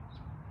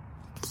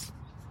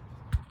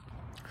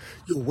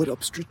Yo, what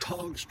up, street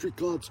talk, street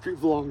god, street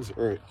vlogs?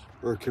 All right,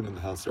 or Kim in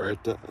the house, all right?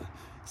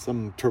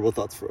 Some turbo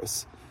thoughts for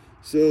us.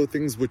 So,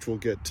 things which will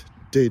get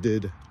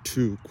dated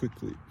too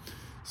quickly.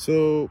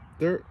 So,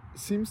 there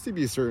seems to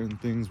be certain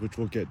things which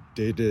will get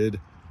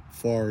dated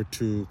far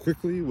too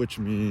quickly, which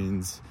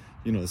means,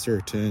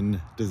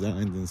 certain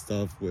designs and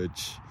stuff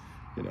which,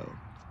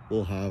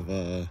 will have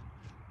a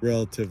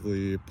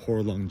relatively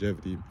poor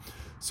longevity.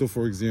 So,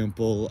 for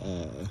example,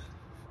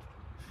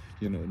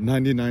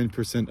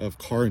 99% of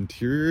car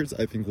interiors,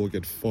 I think, will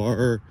get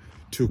far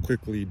too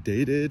quickly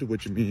dated,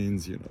 which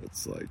means,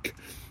 it's like,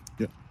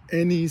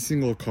 any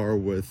single car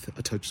with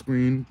a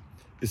touchscreen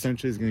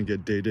essentially is going to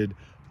get dated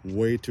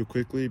way too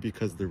quickly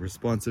because the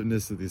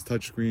responsiveness of these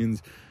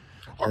touchscreens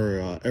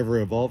are ever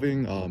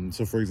evolving.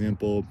 So, for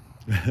example,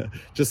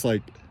 just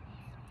like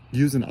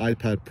use an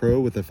iPad Pro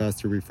with a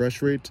faster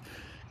refresh rate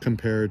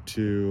compared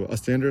to a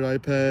standard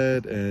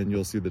iPad, and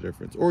you'll see the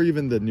difference. Or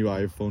even the new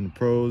iPhone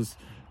Pros,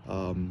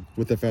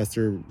 with the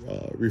faster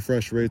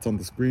refresh rates on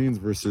the screens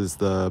versus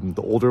the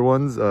older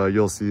ones,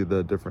 you'll see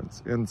the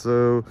difference. And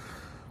so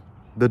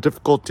the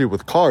difficulty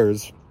with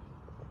cars,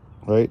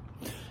 right,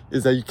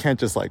 is that you can't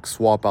just like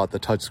swap out the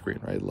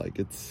touchscreen, right?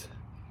 Like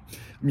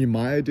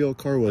my ideal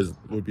car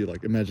would be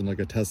like, imagine like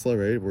a Tesla,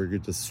 right, where you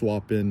could just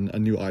swap in a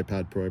new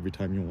iPad Pro every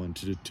time you want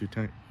to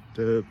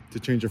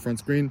change your front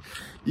screen.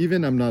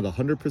 Even I'm not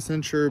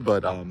 100% sure,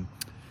 but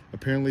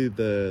apparently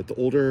the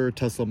older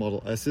Tesla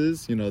Model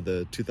S's,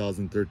 the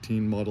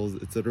 2013 models,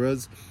 etc.,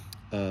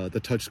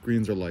 the touch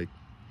screens are like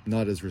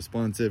not as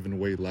responsive and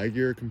way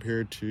laggier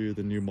compared to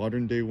the new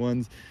modern day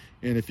ones.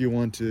 And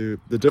the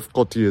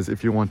difficulty is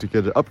if you want to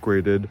get it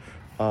upgraded,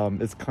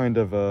 it's kind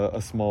of a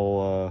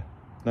small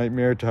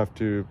nightmare to have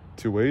to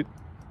wait.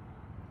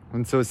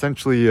 And so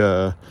essentially,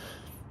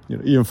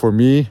 even for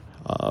me,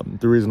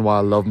 the reason why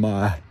I love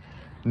my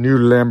new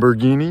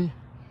Lamborghini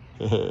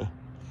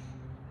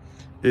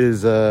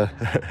is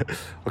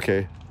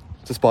okay,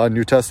 just bought a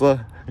new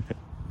Tesla.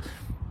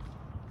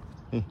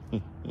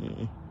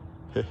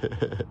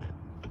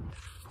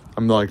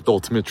 I'm like the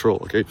ultimate troll,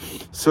 okay?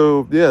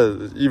 So yeah,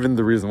 even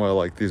the reason why I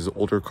like these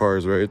older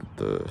cars, right,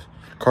 the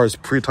cars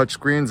pre-touch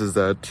screens, is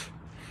that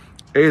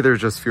there's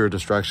just fewer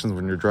distractions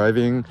when you're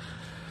driving,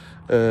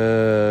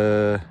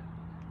 and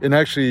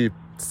actually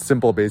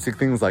simple basic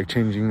things like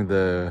changing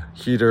the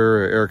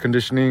heater or air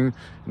conditioning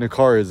in a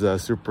car is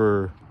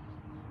super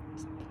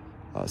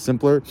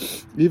simpler.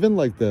 Even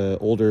like the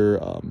older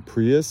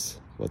Prius,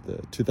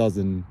 the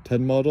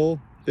 2010 model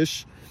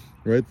ish,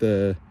 right,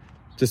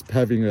 just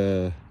having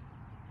a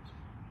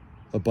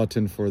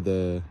button for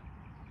the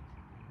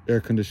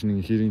air conditioning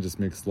and heating just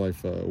makes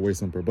life way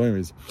simpler. But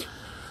anyways,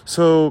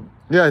 so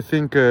yeah, I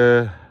think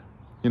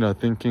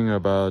thinking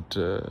about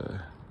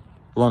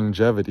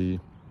longevity,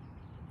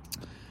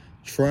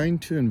 trying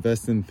to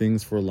invest in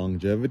things for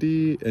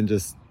longevity and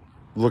just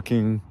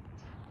looking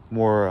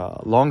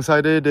more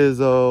long-sighted is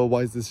a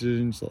wise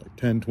decision. So like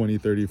 10, 20,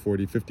 30,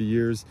 40, 50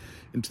 years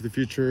into the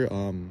future.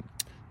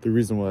 The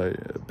reason why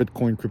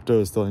Bitcoin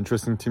crypto is still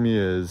interesting to me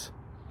is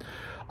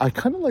I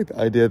kind of like the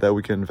idea that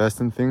we can invest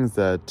in things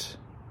that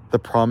the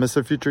promise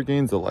of future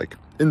gains are like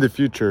in the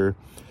future,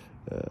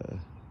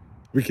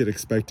 we could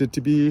expect it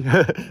to be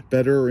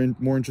better or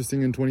more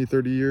interesting in 20,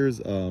 30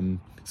 years.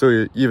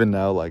 So even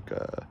now, like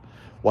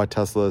why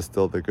Tesla is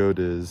still the GOAT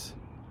is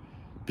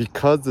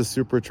because the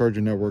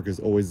supercharger network is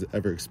always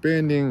ever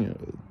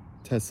expanding.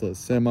 Tesla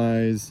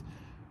semis,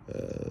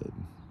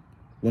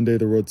 one day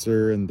the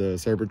Roadster and the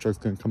Cybertruck's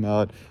going to come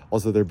out.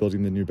 Also, they're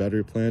building the new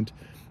battery plant.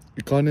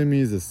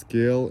 Economies of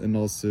scale, and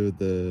also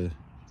the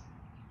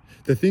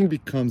thing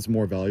becomes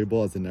more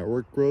valuable as the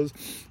network grows.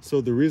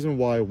 So the reason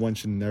why one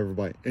should never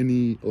buy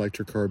any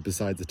electric car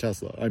besides a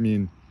Tesla, I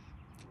mean,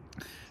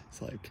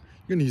 it's like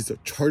you're gonna use a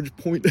charge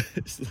point.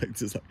 It's like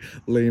just like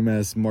lame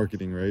ass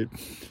marketing, right?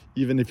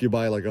 Even if you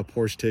buy like a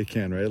Porsche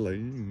Taycan, right, like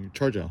you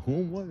charge at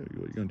home, what are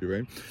you gonna do,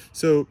 right?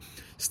 So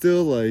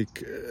still,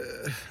 like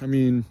I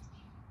mean,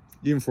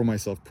 even for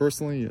myself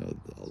personally,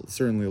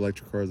 certainly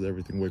electric cars,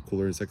 everything way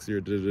cooler and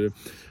sexier.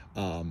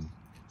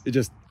 It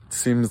just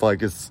seems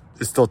like it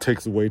still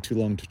takes way too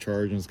long to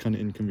charge, and it's kind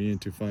of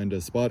inconvenient to find a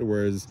spot.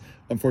 Whereas,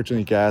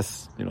 unfortunately,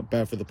 gas,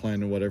 bad for the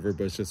planet and whatever,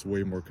 but it's just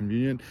way more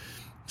convenient.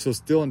 So,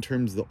 still, in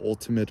terms of the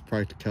ultimate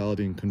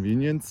practicality and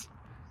convenience,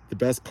 the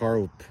best car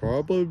would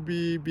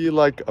probably be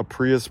like a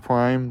Prius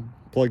Prime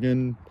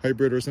plug-in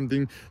hybrid or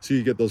something, so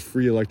you get those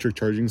free electric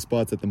charging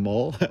spots at the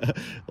mall.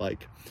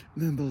 Like,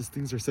 man, those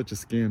things are such a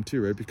scam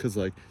too, right? Because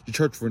like you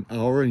charge for an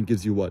hour and it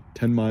gives you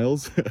 10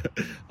 miles.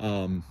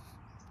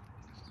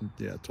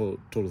 Yeah, total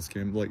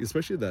scam. Like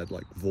especially that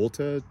like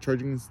Volta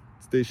charging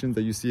stations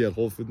that you see at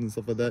Whole Foods and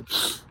stuff like that.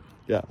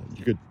 Yeah,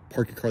 you could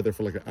park your car there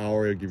for like an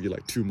hour and give you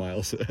like 2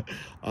 miles.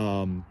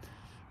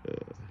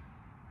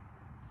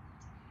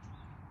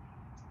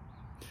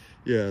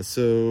 Yeah,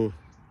 so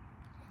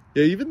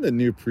yeah, even the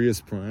new Prius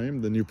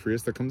Prime, the new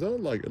Prius that comes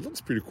out, like it looks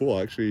pretty cool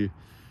actually.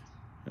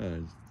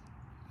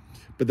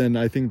 But then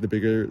I think the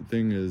bigger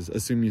thing is,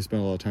 assuming you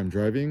spend a lot of time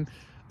driving,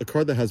 a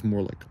car that has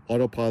more like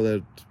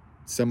autopilot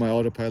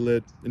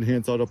semi-autopilot,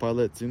 enhanced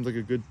autopilot seems like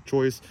a good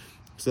choice.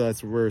 So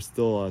that's where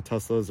still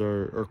Teslas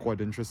are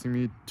quite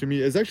interesting to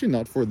me. It's actually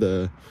not for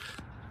the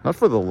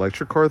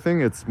electric car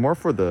thing. It's more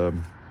for the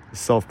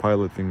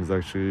self-pilot thing is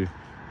actually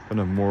kind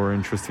of more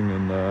interesting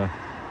and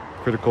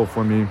critical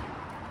for me.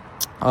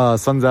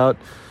 Sun's out.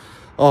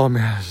 Oh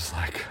man, it's just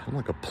like I'm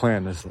like a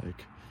plant. It's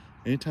like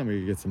anytime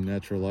I get some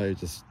natural light, it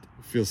just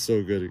feels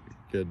so good.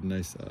 Get a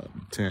nice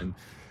tan.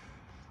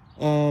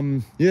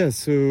 Yeah,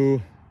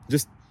 so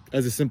just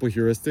as a simple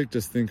heuristic,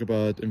 just think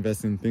about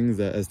investing in things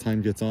that as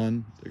time goes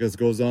on,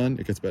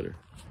 it gets better.